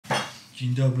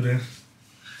Dzień dobry.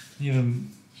 Nie wiem,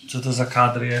 co to za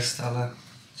kadr jest, ale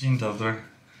dzień dobry.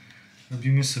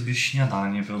 Robimy sobie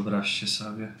śniadanie, wyobraźcie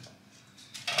sobie.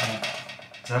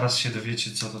 Zaraz się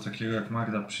dowiecie, co to takiego, jak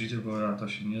Magda przyjdzie, bo ja to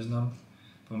się nie znam.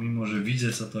 Pomimo, że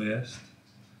widzę, co to jest,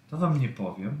 to wam nie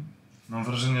powiem. Mam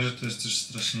wrażenie, że to jest też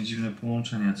strasznie dziwne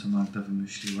połączenie, co Magda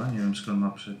wymyśliła. Nie wiem, skąd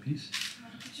ma przepis.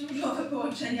 Ciążowe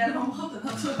połączenie, ale mam ochotę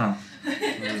na to. Aha,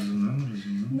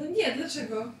 rozumiem. No nie,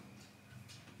 dlaczego?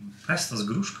 Pesto z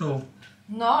gruszką.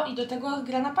 No i do tego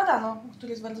grana padano, który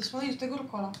jest bardzo słony, i do tego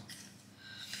rukola.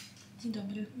 Dzień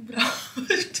dobry, brawo.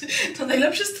 To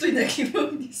najlepszy strój, na jaki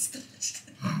był mnie stać.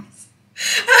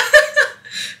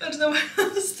 Patrz na moją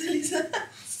stylizację.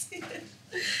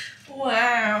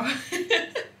 Wow.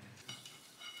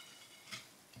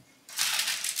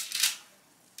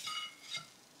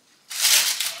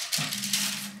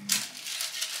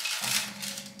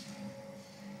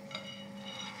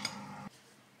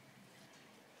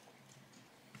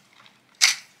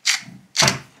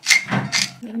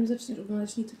 Zanim zaczniesz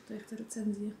oglądać nitek, to ja chcę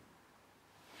recenzję.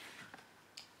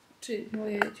 Czy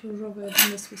moje ciążowe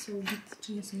pomysły są bit,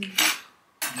 czy nie są bit.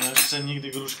 Ja jeszcze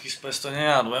nigdy gruszki z pesto nie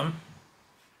jadłem.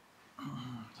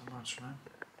 Zobaczmy.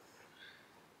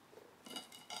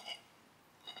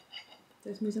 To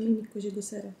jest mój zamiennik koziego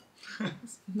sera.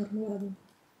 Z marmoladą.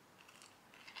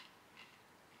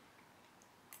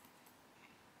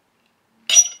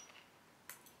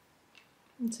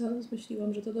 I co?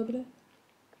 Zmyśliłam, że to dobre?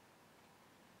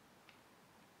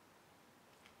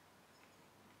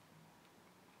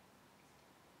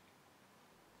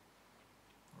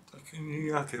 Takie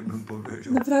nijakie bym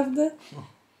powiedział. Naprawdę?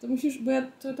 To musisz, bo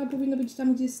to tam powinno być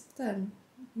tam, gdzie jest ten.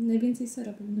 Najwięcej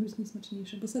sera powinno być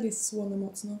najsmaczniejsze, bo ser jest słony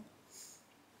mocno.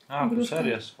 A, gruszka, ser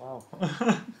jest, wow.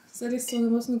 Ser jest słony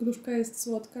mocno, gruszka jest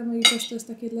słodka, no i też to jest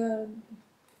takie dla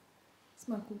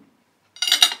smaku.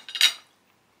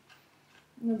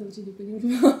 Nadal cię dupy nie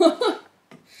urwało.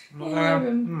 No, ja nie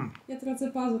wiem, ja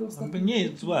tracę pazur ostatnio. Nie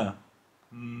jest złe.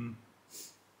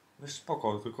 Jest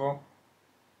spoko, tylko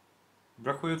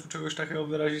brakuje tu czegoś takiego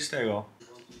wyrazistego.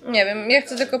 Nie wiem, ja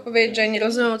chcę tylko powiedzieć, że nie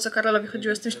rozumiem, o co Karolowi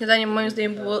chodziło z tym śniadaniem. Moim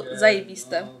zdaniem było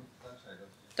zajebiste.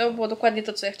 To było dokładnie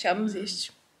to, co ja chciałam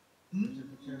zjeść.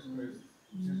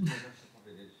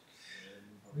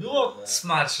 Było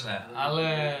smaczne,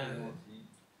 ale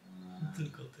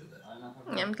tylko tyle.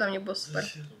 Nie wiem, dla mnie było super.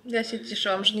 Ja się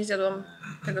cieszyłam, że nie zjadłam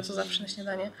tego, co zawsze na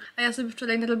śniadanie. A ja sobie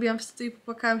wczoraj narobiłam wstydu i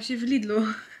popłakałam się w Lidlu.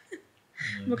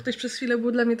 Bo ktoś przez chwilę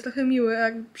był dla mnie trochę miły, a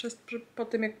po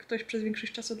tym, jak ktoś przez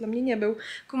większość czasu dla mnie nie był.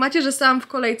 Kumacie, że stałam w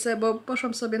kolejce, bo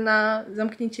poszłam sobie na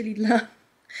zamknięcie Lidla.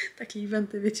 Takie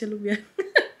eventy, wiecie, lubię.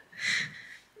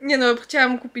 Nie no,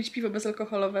 chciałam kupić piwo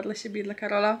bezalkoholowe dla siebie i dla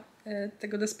Karola.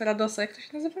 Tego Desperadosa, jak to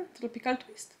się nazywa? Tropical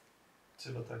Twist?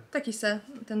 Chyba tak. Taki se,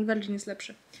 ten Virgin jest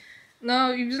lepszy.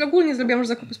 No i ogólnie zrobiłam już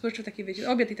zakupy spożywcze, takie wiecie,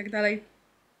 obiad i tak dalej.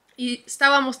 I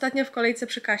stałam ostatnio w kolejce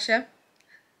przy kasie.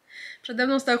 Przede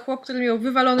mną stał chłop, który miał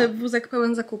wywalony wózek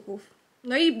pełen zakupów.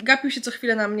 No i gapił się co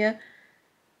chwilę na mnie.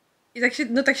 I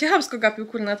tak się chamsko gapił,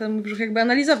 kurna, ten mój brzuch, jakby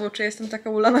analizował, czy jestem taka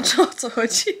ulana, czy o co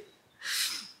chodzi.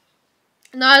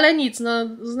 No ale nic, no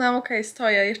znam, okej,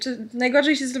 stoję. Jeszcze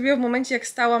najgorzej się zrobiło w momencie, jak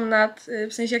stałam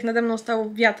w sensie jak nade mną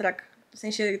stał wiatrak, w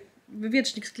sensie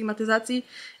wywietrznik z klimatyzacji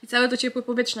i całe to ciepłe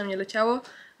powietrze na mnie leciało.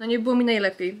 No nie było mi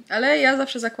najlepiej. Ale ja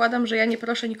zawsze zakładam, że ja nie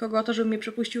proszę nikogo o to, żeby mnie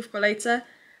przepuścił w kolejce,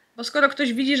 bo skoro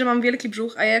ktoś widzi, że mam wielki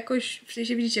brzuch, a ja jakoś, w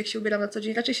sensie widzicie, jak się ubieram na co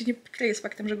dzień, raczej się nie kryję z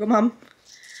faktem, że go mam,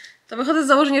 to wychodzę z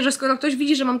założenia, że skoro ktoś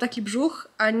widzi, że mam taki brzuch,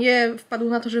 a nie wpadł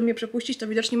na to, żeby mnie przepuścić, to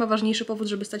widocznie ma ważniejszy powód,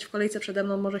 żeby stać w kolejce przede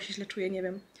mną, może się źle czuję, nie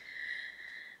wiem.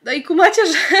 No i kumacie,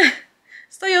 że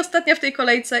stoję ostatnia w tej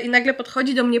kolejce i nagle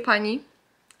podchodzi do mnie pani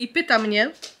i pyta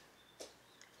mnie,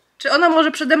 czy ona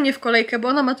może przede mnie w kolejkę, bo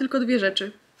ona ma tylko 2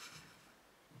 rzeczy.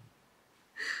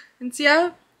 Więc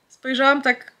ja spojrzałam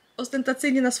tak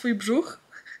ostentacyjnie na swój brzuch,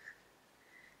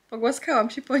 pogłaskałam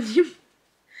się po nim,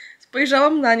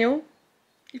 spojrzałam na nią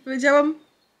i powiedziałam,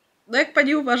 no jak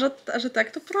pani uważa, że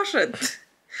tak, to proszę.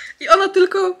 I ona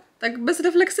tylko tak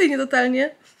bezrefleksyjnie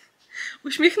totalnie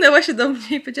uśmiechnęła się do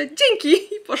mnie i powiedziała dzięki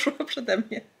i poszła przede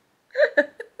mnie.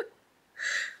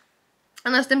 A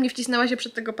następnie wcisnęła się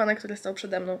przed tego pana, który stał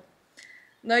przede mną.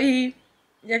 No i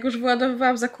jak już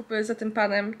wyładowywałam zakupy za tym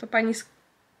panem, to pani z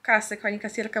kasy, pani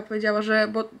kasjerka powiedziała, że,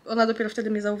 bo ona dopiero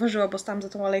wtedy mnie zauważyła, bo stałam za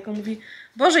tą alejką, mówi,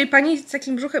 Boże, i pani z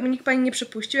takim brzuchem nikt pani nie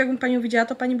przepuścił, jakbym panią widziała,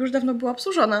 to pani by już dawno była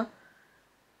obsłużona.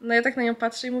 No ja tak na nią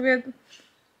patrzę i mówię,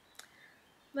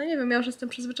 no nie wiem, ja już jestem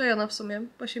przyzwyczajona w sumie.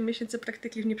 8 miesięcy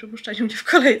praktyki w nieprzepuszczaniu mnie w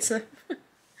kolejce.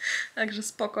 Także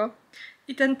spoko.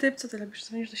 I ten typ, co ty robisz?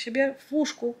 Dzwonisz do siebie? W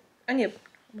łóżku. A nie,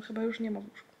 bo chyba już nie ma w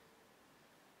łóżku.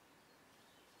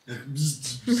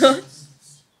 No.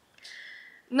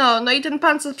 No i ten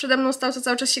pan, co przede mną stał, co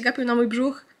cały czas się gapił na mój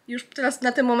brzuch, już teraz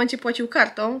na tym momencie płacił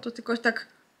kartą, to tylko tak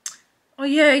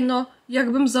ojej, no,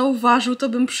 jakbym zauważył, to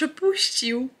bym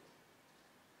przepuścił.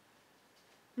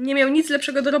 Nie miał nic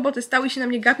lepszego do roboty, stał i się na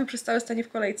mnie gapił przez całe stanie w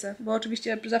kolejce, bo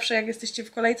oczywiście zawsze jak jesteście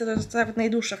w kolejce, to jest nawet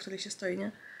najdłuższa, w której się stoi,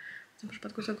 nie? W tym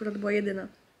przypadku to akurat była jedyna.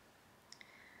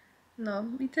 No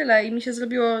i tyle. I mi się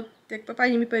zrobiło, jak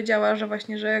pani mi powiedziała, że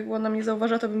właśnie, że jak ona mnie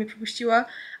zauważyła, to by mnie przepuściła.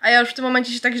 A ja już w tym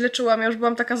momencie się tak źle czułam. Ja już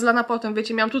byłam taka zlana potem,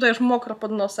 wiecie, miałam tutaj już mokro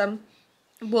pod nosem.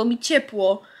 Było mi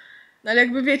ciepło. No ale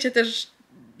jakby wiecie też,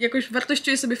 jakoś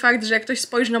wartościuję sobie fakt, że jak ktoś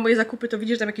spojrzy na moje zakupy, to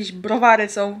widzi, że tam jakieś browary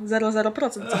są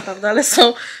 0,0%, co prawda, ale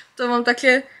są. To mam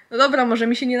takie, no dobra, może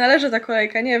mi się nie należy ta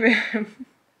kolejka, nie wiem.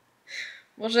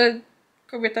 Może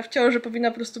kobieta w ciąży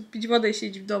powinna po prostu pić wodę i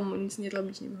siedzieć w domu, nic nie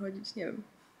robić, nie wychodzić, nie wiem.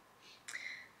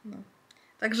 No.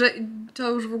 Także to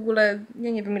już w ogóle,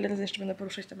 ja nie wiem ile razy jeszcze będę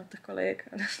poruszać temat tych kolejek,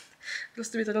 ale po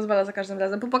prostu mnie to rozwala za każdym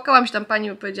razem. Popłakałam się tam pani,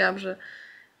 bo powiedziałam, że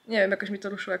nie wiem, jakoś mi to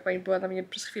ruszyło, jak pani była na mnie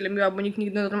przez chwilę miła, bo nikt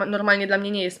nigdy normalnie dla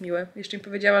mnie nie jest miły. Jeszcze mi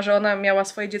powiedziała, że ona miała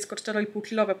swoje dziecko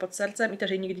 4,5-kilowe pod sercem i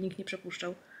też jej nigdy nikt nie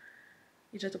przepuszczał.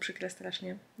 I że to przykre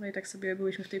strasznie. No i tak sobie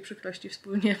byłyśmy w tej przykrości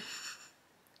wspólnie.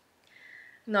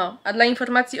 No, a dla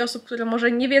informacji osób, które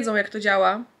może nie wiedzą, jak to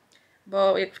działa,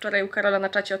 bo jak wczoraj u Karola na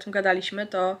czacie o tym gadaliśmy,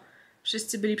 to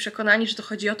wszyscy byli przekonani, że to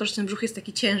chodzi o to, że ten brzuch jest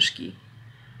taki ciężki.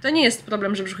 To nie jest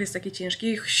problem, że brzuch jest taki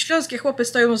ciężki. Śląskie chłopy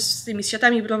stoją z tymi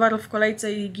siatami browarów w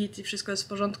kolejce i git i wszystko jest w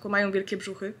porządku, mają wielkie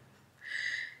brzuchy.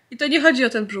 I to nie chodzi o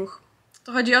ten brzuch.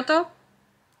 To chodzi o to,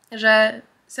 że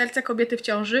serce kobiety w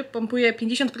ciąży pompuje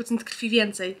 50% krwi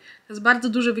więcej. To jest bardzo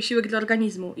duży wysiłek dla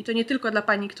organizmu. I to nie tylko dla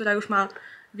pani, która już ma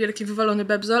wielki wywalony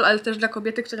bebzol, ale też dla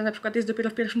kobiety, która na przykład jest dopiero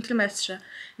w pierwszym trymestrze.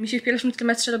 Mi się w pierwszym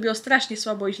trymestrze robiło strasznie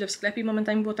słabo i źle w sklepie i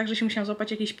momentami było tak, że się musiałam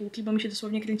złapać jakieś półki, bo mi się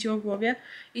dosłownie kręciło w głowie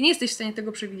i nie jesteś w stanie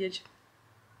tego przewidzieć.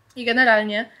 I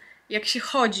generalnie, jak się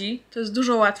chodzi, to jest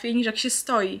dużo łatwiej niż jak się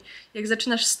stoi. Jak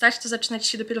zaczynasz stać, to zaczyna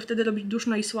ci się dopiero wtedy robić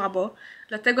duszno i słabo.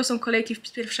 Dlatego są kolejki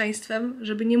z pierwszeństwem,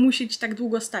 żeby nie musieć tak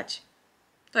długo stać.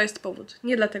 To jest powód.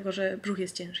 Nie dlatego, że brzuch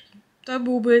jest ciężki. To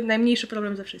byłby najmniejszy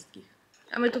problem ze wszystkich.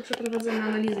 A my tu przeprowadzamy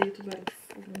analizę youtuberów.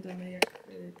 Oglądamy, jak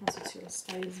pasut się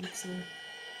rozstaje z Wiksą.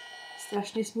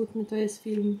 Strasznie smutny to jest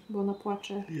film, bo ona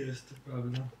płacze. Jest, to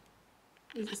prawda.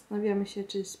 I zastanawiamy się,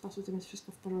 czy z pasutem jest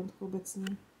wszystko w porządku obecnie.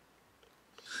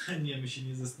 Nie, my się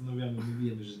nie zastanawiamy, my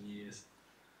wiemy, że nie jest.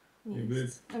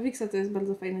 A Wiksa to jest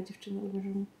bardzo fajna dziewczyna,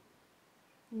 uważam.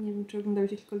 Nie wiem, czy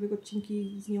oglądałeś jakiekolwiek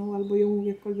odcinki z nią, albo ją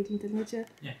jakkolwiek w internecie.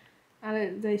 Nie.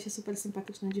 Ale daje się super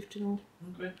sympatyczną dziewczyną.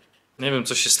 Okay. Nie wiem,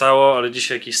 co się stało, ale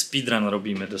dzisiaj jakiś speedrun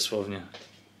robimy dosłownie.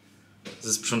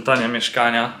 Ze sprzątania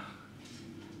mieszkania.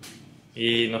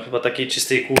 I no chyba takiej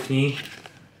czystej kuchni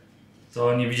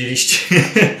to nie widzieliście.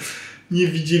 Nie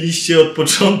widzieliście od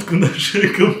początku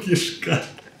naszego mieszkania.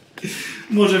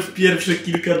 Może w pierwsze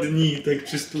kilka dni, tak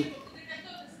czysto.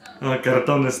 A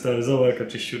kartony stały, zobacz jaka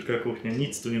czyściutka kuchnia,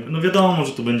 nic tu nie ma. No wiadomo,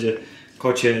 że tu będzie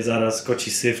kocie, zaraz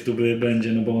koci syf tu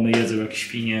będzie, no bo one jedzą jak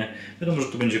świnie. Wiadomo,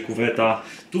 że tu będzie kuweta.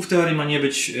 Tu w teorii ma nie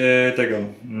być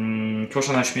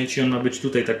kosza na śmieci, on ma być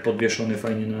tutaj tak podwieszony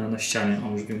fajnie na ścianie.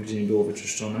 O, już wiem, gdzie nie było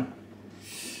wyczyszczone.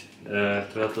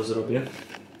 To ja to zrobię.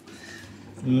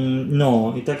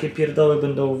 No i takie pierdoły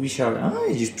będą wisiały. A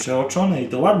widzisz, przeoczone i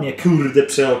to ładnie, kurde,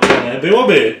 przeoczone.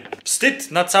 Byłoby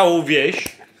wstyd na całą wieś.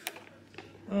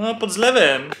 No, pod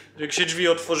zlewem, jak się drzwi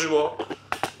otworzyło.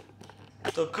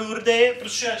 To kurde,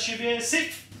 proszę ja ciebie,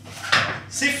 syf!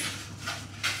 Syf!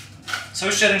 Są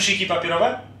jeszcze ręczniki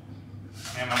papierowe?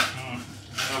 Nie ma.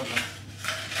 Dobrze.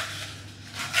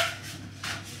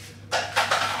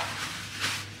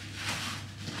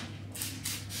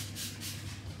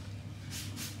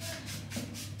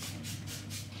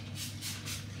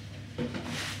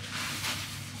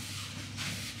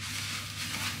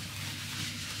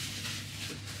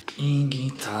 I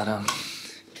gitara.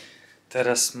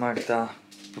 Teraz Magda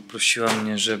poprosiła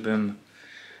mnie, żebym...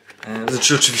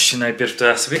 Znaczy oczywiście najpierw to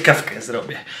ja sobie kawkę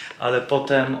zrobię, ale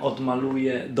potem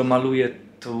domaluję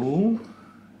tu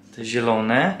te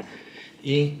zielone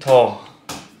i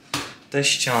tę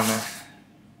ścianę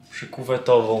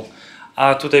przykuwetową.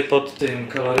 A tutaj pod tym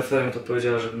kaloryferem to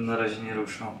powiedziała, żebym na razie nie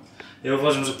ruszał. Ja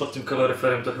uważam, że pod tym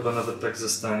kaloryferem to chyba nawet tak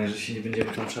zostanie, że się nie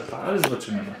będziemy tam czerpać, ale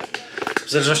zobaczymy. W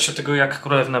zależności od tego, jak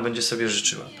królewna będzie sobie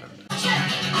życzyła, prawda?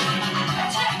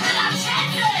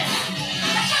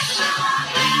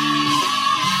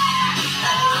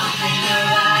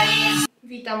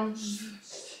 Witam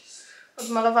w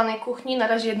odmalowanej kuchni, na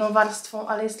razie jedną warstwą,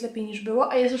 ale jest lepiej niż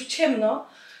było, a jest już ciemno,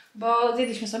 bo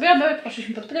zjedliśmy sobie obiad,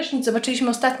 poszliśmy pod prysznic, zobaczyliśmy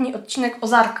ostatni odcinek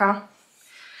Ozarka,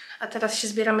 a teraz się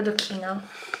zbieramy do kina.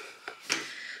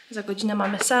 Za godzinę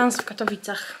mamy seans w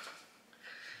Katowicach.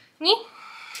 Nie?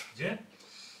 Gdzie?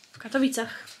 W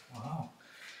Katowicach. Wow.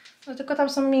 No tylko tam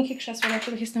są miękkie krzesła, na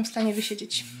których jestem w stanie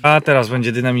wysiedzieć. A teraz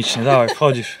będzie dynamicznie. Dawaj,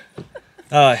 wchodzisz.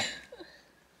 Dawaj.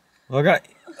 Uwaga.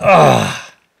 Oh,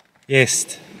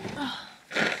 jest.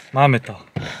 Mamy to.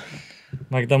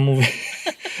 Magda mówi...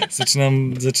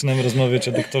 Zaczynam rozmawiać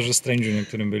o doktorze Strange'u, na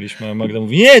którym byliśmy, a Magda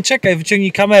mówi: nie, czekaj,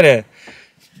 wyciągnij kamerę.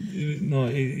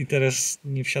 No i teraz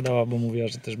nie wsiadała, bo mówiła,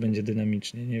 że też będzie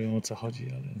dynamicznie. Nie wiem, o co chodzi,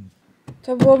 ale...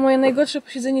 To było moje najgorsze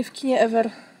posiedzenie w kinie ever.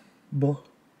 Bo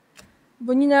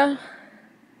Nina...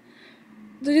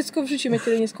 To dziecko w życiu mnie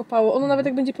tyle nie skopało. Ono nawet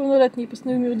jak będzie pełnoletnie i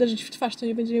postanowi mnie uderzyć w twarz, to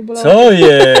nie będzie mnie bolało. Co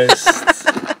jest?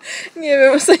 Nie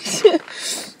wiem, w sensie...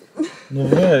 No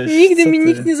weź, Nigdy mi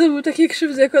nikt nie zrobił takiej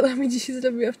krzywdy, jak ona mi dzisiaj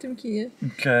zrobiła w tym kinie.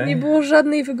 Okay. Nie było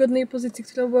żadnej wygodnej pozycji,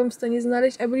 którą byłam w stanie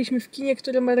znaleźć, a byliśmy w kinie,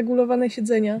 które ma regulowane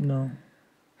siedzenia. No.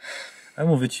 A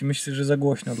mówię ci, myślę, że za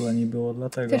głośno dla niej było,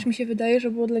 dlatego. Też mi się wydaje,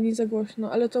 że było dla niej za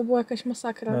głośno, ale to była jakaś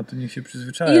masakra. No to niech się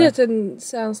przyzwyczaja. Ile ten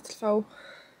seans trwał?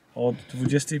 Od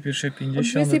 21:50. Od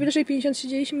 21:50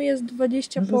 siedzieliśmy, jest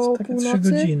 20 no po takie północy.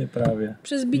 3 godziny prawie.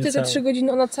 Przez bite te Niecałe. 3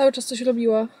 godziny ona cały czas coś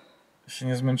robiła. Się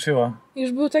nie zmęczyła. I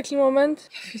już był taki moment,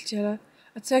 ja pierdzielę,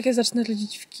 a co jak ja zacznę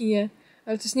rodzić w kinie?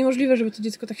 Ale to jest niemożliwe, żeby to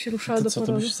dziecko tak się ruszało To do co, to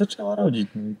porodu. byś zaczęła rodzić,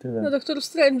 no i tyle. No doktor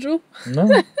Strange'u. No.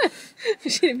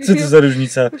 Co to za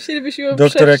różnica? Musielibyśmy ją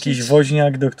Doktor prześcić. jakiś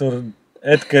woźniak, doktor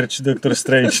Edgar czy doktor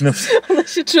Strange? No, Ona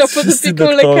się czuła pod wszyscy opieką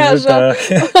doktorzy, lekarza. tak.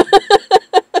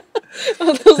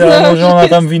 Ona To, znała, może ona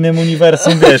tam w innym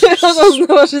uniwersum, wiesz. Ona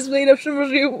znała, że jest w najlepszym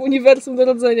możliwym uniwersum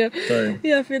narodzenia. Tak.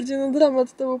 Ja pierdzielę, no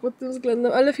dramat to był pod tym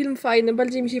względem, ale film fajny,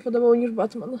 bardziej mi się podobał niż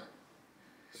Batman.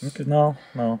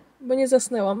 No. Bo nie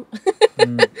zasnęłam.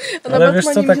 A na Ale wiesz co,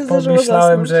 Batmanie mi tak się zdarzyło pomyślałem,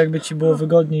 zasnąć. że jakby ci było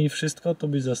wygodniej i wszystko, to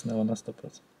byś zasnęła na 100%.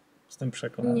 Jestem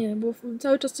przekonany. Nie, bo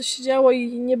cały czas coś się działo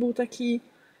i nie był taki...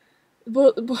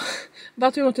 Bo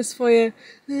Batman ma te swoje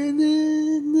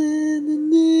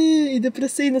i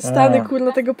depresyjne stany,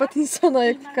 kurna, tego Pattinsona,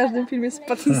 jak w każdym filmie z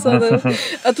Pattinsonem.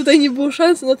 A tutaj nie było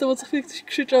szansy na to, bo co chwilę ktoś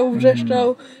krzyczał,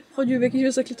 wrzeszczał, chodził w jakieś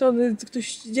wysokie tony,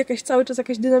 cały czas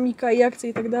jakaś dynamika i akcja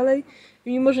i tak dalej.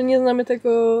 I mimo, że nie znamy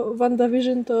tego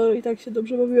WandaVision, to i tak się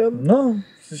dobrze bawiłam. No,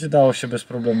 to się dało się bez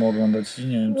problemu oglądać i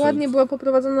nie wiem co. Ładnie była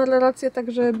poprowadzona relacja,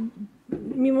 także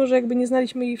mimo, że jakby nie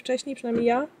znaliśmy jej wcześniej, przynajmniej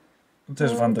ja.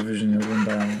 Też WandaVision nie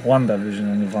oglądałem.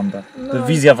 WandaVision, a nie Wanda. No. To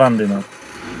wizja Wandy, no.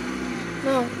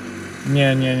 No.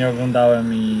 Nie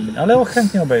oglądałem ale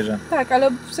chętnie obejrzę. Tak,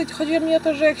 ale w sensie chodziło mi o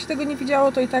to, że jak się tego nie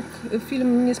widziało, to i tak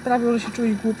film nie sprawił, że się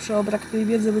czułeś głupszy o brak tej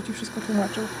wiedzy, bo ci wszystko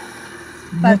tłumaczył.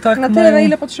 Tak, No tak na tyle, na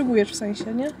ile potrzebujesz w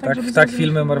sensie, nie? Tak, żeby tak zrozumieć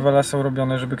filmy Marvela są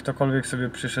robione, żeby ktokolwiek sobie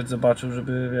przyszedł, zobaczył,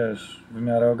 żeby, wiesz, w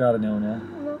miarę ogarniał, nie?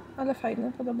 No, ale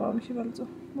fajne, podobało mi się bardzo.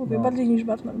 Mówię, No. bardziej niż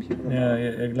Batman mi się podobało.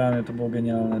 Nie, jak dla mnie to było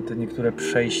genialne. Te niektóre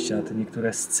przejścia, te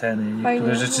niektóre sceny, niektóre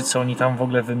Fajnie. rzeczy, co oni tam w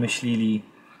ogóle wymyślili.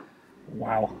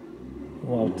 Wow,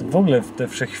 w ogóle te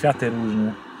wszechświaty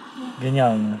różne.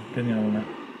 Genialne.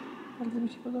 Bardzo mi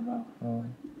się podobało. No.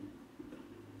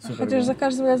 Super Chociaż było. za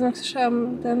każdym razem jak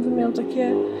słyszałam to miał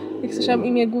takie, jak słyszałam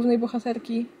imię głównej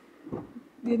bohaterki,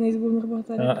 jednej z głównych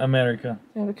bohaterek. America.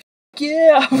 Ja tak,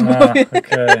 yeah! w No, głowie.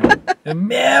 okej.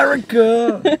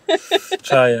 America!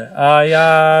 Czaję. A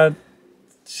ja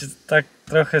się tak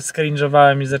trochę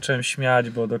skrinżowałem i zacząłem śmiać,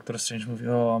 bo Doktor Strange mówi: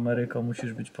 o, Ameryko,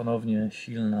 musisz być ponownie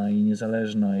silna i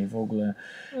niezależna i w ogóle.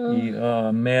 I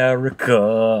America.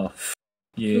 Plus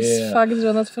Yeah. fakt, że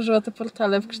ona tworzyła te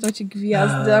portale w kształcie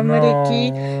gwiazdy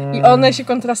Ameryki i one się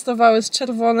kontrastowały z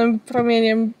czerwonym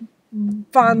promieniem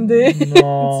bandy.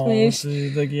 No, Więc to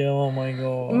takie, oh my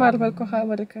god. Marvel kocha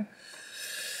Amerykę.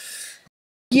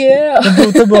 Yeah!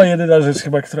 To była jedyna rzecz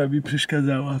chyba, która mi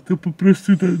przeszkadzała. To po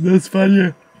prostu to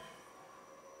nazwanie.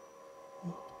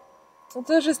 To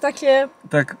też jest takie...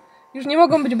 Tak. Już nie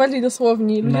mogą być bardziej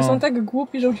dosłowni. Ludzie są tak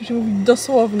głupi, że musisz mówić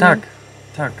dosłownie. Tak.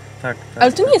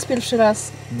 Ale to nie jest pierwszy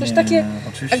raz. Też Nie, takie...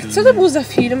 oczywiście, A co to był za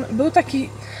film? Był taki...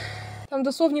 Tam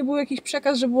dosłownie był jakiś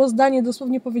przekaz, że było zdanie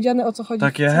dosłownie powiedziane, o co chodzi.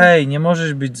 Takie, hej, nie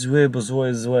możesz być zły, bo zło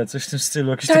jest złe. Coś w tym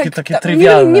stylu. Jakieś Tak, takie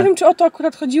trywialne. Nie wiem, czy o to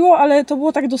akurat chodziło, ale to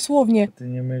było tak dosłownie. Ty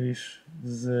nie mylisz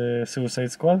z Suicide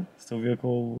Squad? Z tą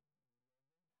wielką...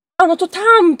 A no to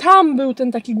tam był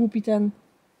ten taki głupi ten.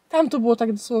 Tam to było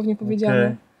tak dosłownie powiedziane.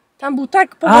 Okay. Tam był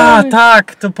tak A, powolony.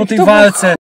 tak, to po Jak tej to było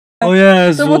walce. O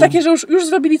Jezu. To było takie, że już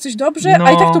zrobili coś dobrze, No.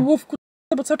 a i tak to było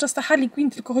bo cały czas ta Harley Quinn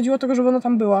tylko chodziło o to, żeby ona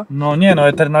tam była. No nie, no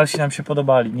Eternalsi nam się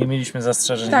podobali. Nie mieliśmy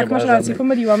zastrzeżeń. Tak, chyba masz rację, żadnych.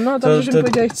 pomyliłam. No dobrze, że mi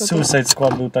powiedziałeś co to. Suicide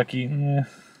Squad był taki...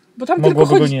 Bo tam,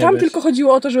 mogłoby go nie być. tylko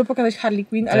chodziło o to, żeby pokazać Harley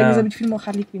Quinn, ale Tak. nie zrobić filmu o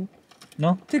Harley Quinn.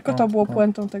 No. Tylko to było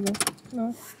puentą tego.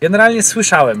 No. Generalnie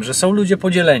słyszałem, że są ludzie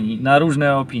podzieleni na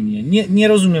różne opinie. Nie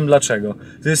rozumiem dlaczego.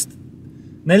 To jest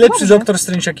najlepszy Dobrze. Doktor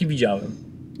Strange, jaki widziałem.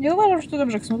 Ja uważam, że to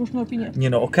dobrze, jak są różne opinie. Nie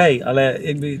no, okej, ale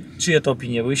jakby czyje to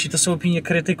opinie? Bo jeśli to są opinie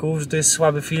krytyków, że to jest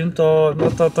słaby film, to,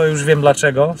 no to już wiem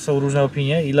dlaczego są różne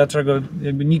opinie i dlaczego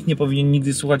jakby nikt nie powinien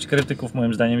nigdy słuchać krytyków,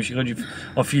 moim zdaniem, jeśli chodzi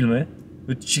o filmy.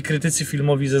 Ci krytycy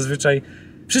filmowi zazwyczaj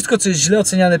wszystko, co jest źle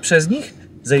oceniane przez nich,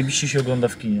 zajebiście się ogląda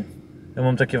w kinie. Ja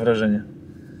mam takie wrażenie.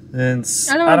 Więc...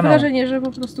 Ale mam wrażenie, że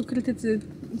po prostu krytycy,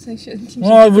 w sensie...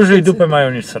 No, wyżej dupę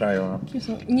mają niż srają.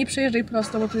 No. Nie przejeżdżaj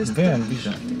prosto, bo to jest... Wiem,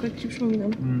 widzę. Tylko ci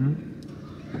przypominam.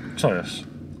 Co jest?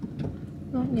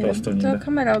 No nie Prosto wiem, niby. to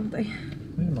kamera oddaj.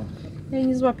 Nie ma. Ja jej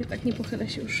nie złapię, tak nie pochylę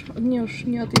się już.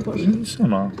 Nie o tej porze. Nic nie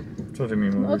ma. Co ty mi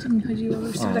mówisz? No o to mi chodziło,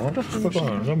 żeś sobie tak prosto muszę.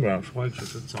 Dobra, słuchajcie,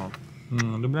 to co?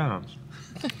 No, dobranoc.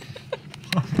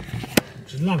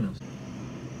 Czy dla nas?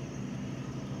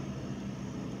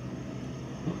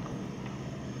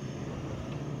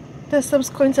 Teraz tam z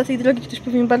końca tej drogi ktoś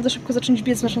powinien bardzo szybko zacząć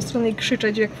biec w naszą stronę i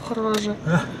krzyczeć jak w horrorze.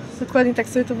 Dokładnie tak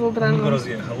sobie to wyobrażam. On go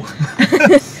rozjechał.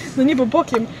 No nie, bo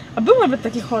bokiem. A był nawet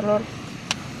taki horror.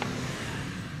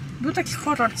 Był taki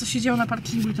horror, co się działo na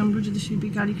parkingu i tam ludzie do siebie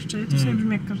biegali, krzyczeli. To sobie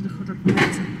brzmi jak każdy horror w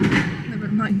Polsce.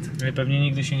 Never mind. No i pewnie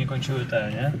nigdy się nie kończyły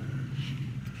te, nie?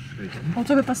 O,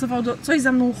 to by pasowało do... Coś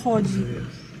za mną chodzi.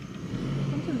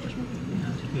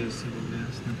 Jest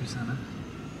napisane.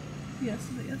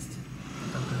 Jest.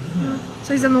 No,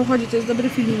 coś za mną chodzi, to jest dobry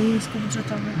film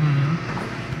niskobudżetowy.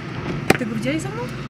 Ty go widziałeś za mną?